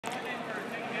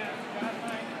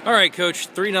All right,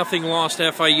 Coach, 3-0 loss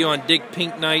to FIU on Dick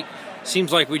Pink night.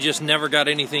 Seems like we just never got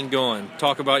anything going.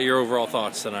 Talk about your overall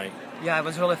thoughts tonight. Yeah, it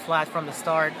was really flat from the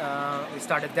start. We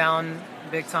started down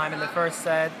big time in the first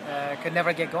set. Could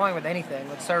never get going with anything,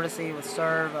 with service, with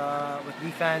serve, with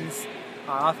defense.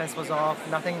 Our offense was off.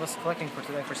 Nothing was clicking for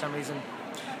today for some reason.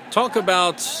 Talk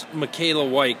about Michaela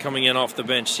White coming in off the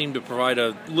bench. Seemed to provide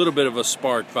a little bit of a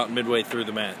spark about midway through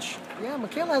the match. Yeah,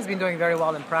 Michaela has been doing very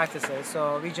well in practices,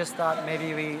 so we just thought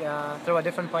maybe we throw a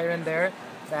different player in there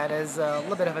that is a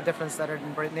little bit of a different setter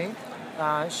than Brittany.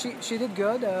 She did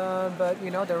good, but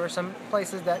there were some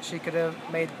places that she could have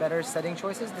made better setting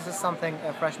choices. This is something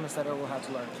a freshman setter will have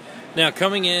to learn. Now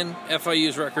coming in,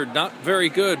 FIU's record not very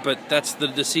good, but that's the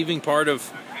deceiving part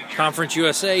of Conference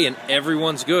USA, and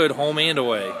everyone's good home and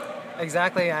away.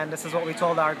 Exactly, and this is what we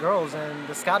told our girls in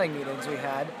the scouting meetings we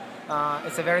had.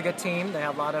 It's a very good team. They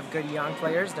have a lot of good young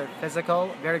players. They're physical,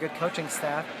 very good coaching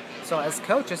staff. So as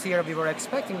coaches here, we were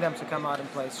expecting them to come out and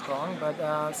play strong,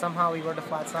 but somehow we were the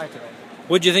flat side today.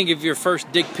 What'd you think of your first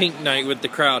Dick Pink night with the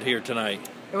crowd here tonight?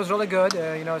 It was really good.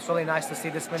 It's really nice to see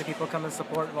this many people come and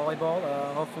support volleyball.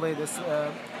 Hopefully this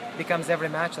becomes every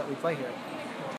match that we play here.